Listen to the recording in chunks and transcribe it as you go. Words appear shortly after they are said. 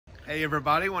Hey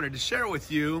everybody, wanted to share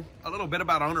with you a little bit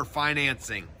about owner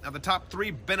financing. Now the top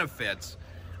 3 benefits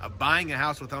of buying a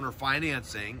house with owner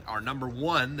financing are: number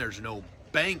 1, there's no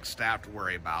bank staff to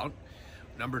worry about.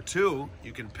 Number 2,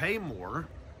 you can pay more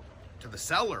to the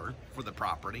seller for the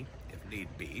property if need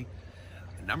be.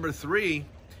 And number 3,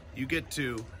 you get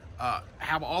to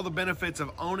have all the benefits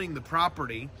of owning the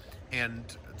property and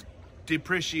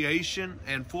depreciation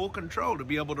and full control to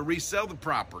be able to resell the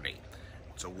property.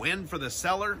 It's a win for the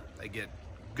seller. They get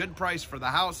good price for the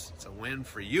house. It's a win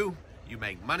for you. You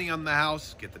make money on the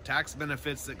house, get the tax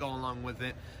benefits that go along with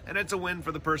it, and it's a win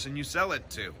for the person you sell it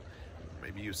to.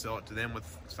 Maybe you sell it to them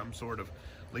with some sort of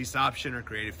lease option or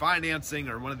creative financing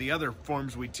or one of the other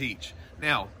forms we teach.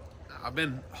 Now, I've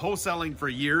been wholesaling for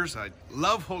years. I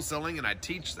love wholesaling and I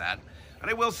teach that.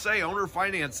 And I will say owner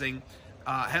financing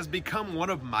has become one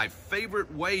of my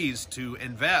favorite ways to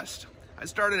invest. I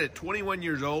started at 21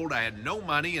 years old. I had no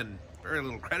money and very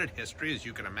little credit history, as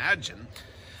you can imagine.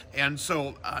 And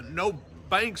so no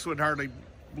banks would hardly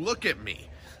look at me.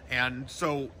 And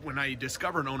so when I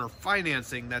discovered owner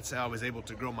financing, that's how I was able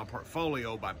to grow my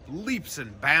portfolio by leaps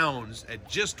and bounds at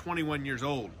just 21 years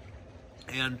old.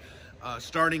 And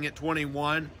starting at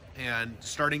 21 and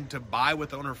starting to buy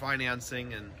with owner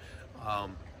financing, and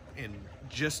in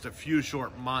just a few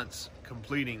short months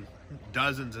completing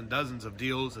dozens and dozens of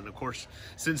deals. And of course,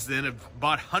 since then I've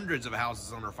bought hundreds of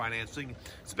houses owner financing.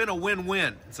 It's been a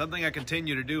win-win. It's something I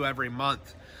continue to do every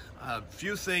month. A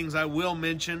few things I will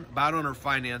mention about owner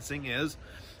financing is,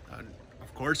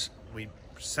 of course, we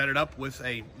set it up with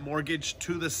a mortgage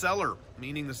to the seller,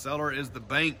 meaning the seller is the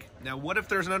bank. Now, what if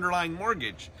there's an underlying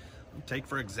mortgage? Take,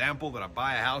 for example, that I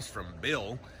buy a house from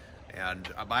Bill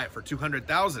and I buy it for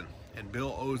 $200,000 and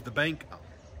Bill owes the bank,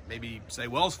 maybe say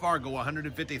Wells Fargo,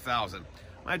 $150,000.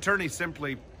 My attorney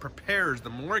simply prepares the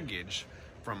mortgage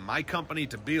from my company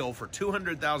to Bill for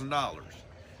 $200,000.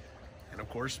 And of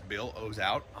course, Bill owes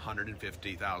out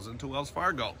 $150,000 to Wells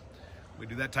Fargo. We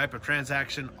do that type of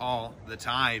transaction all the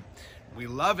time. We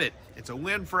love it. It's a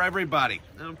win for everybody.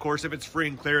 And of course, if it's free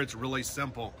and clear, it's really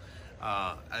simple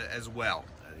as well.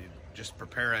 You just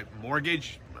prepare a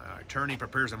mortgage. Our attorney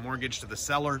prepares a mortgage to the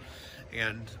seller,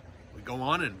 and we go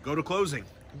on and go to closing.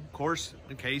 Of course,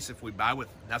 in case if we buy with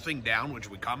nothing down, which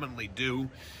we commonly do,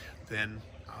 then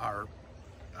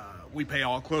we pay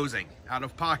all closing out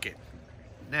of pocket,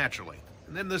 naturally.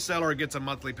 And then the seller gets a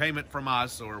monthly payment from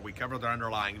us, or we cover their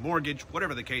underlying mortgage,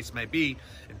 whatever the case may be,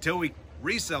 until we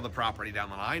resell the property down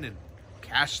the line and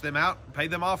cash them out and pay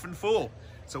them off in full.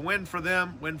 It's a win for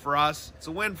them, win for us. It's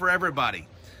a win for everybody.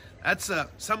 That's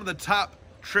some of the top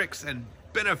tricks and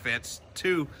benefits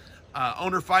to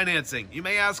owner financing. You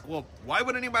may ask, well, why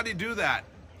would anybody do that?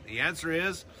 The answer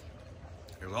is,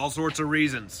 there's all sorts of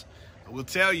reasons. I will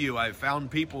tell you, I've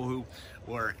found people who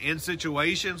were in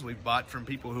situations, we've bought from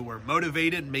people who were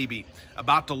motivated, maybe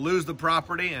about to lose the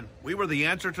property, and we were the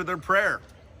answer to their prayer.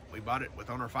 We bought it with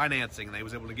owner financing, and they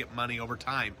was able to get money over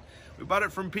time. We bought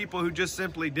it from people who just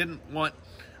simply didn't want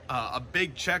a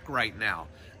big check right now,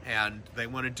 and they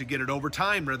wanted to get it over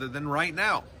time rather than right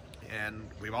now. And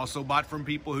we've also bought from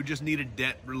people who just needed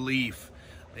debt relief.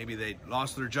 Maybe they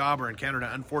lost their job or encountered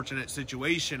an unfortunate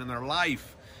situation in their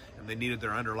life and they needed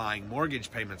their underlying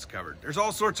mortgage payments covered. There's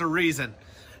all sorts of reasons.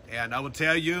 And I will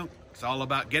tell you, it's all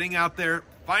about getting out there,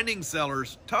 finding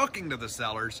sellers, talking to the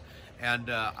sellers, and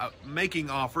making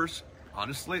offers.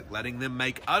 Honestly, letting them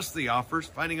make us the offers,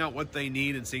 finding out what they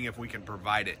need and seeing if we can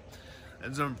provide it.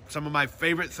 And some of my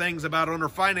favorite things about owner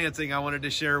financing I wanted to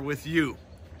share with you.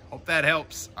 Hope that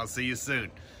helps. I'll see you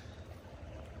soon.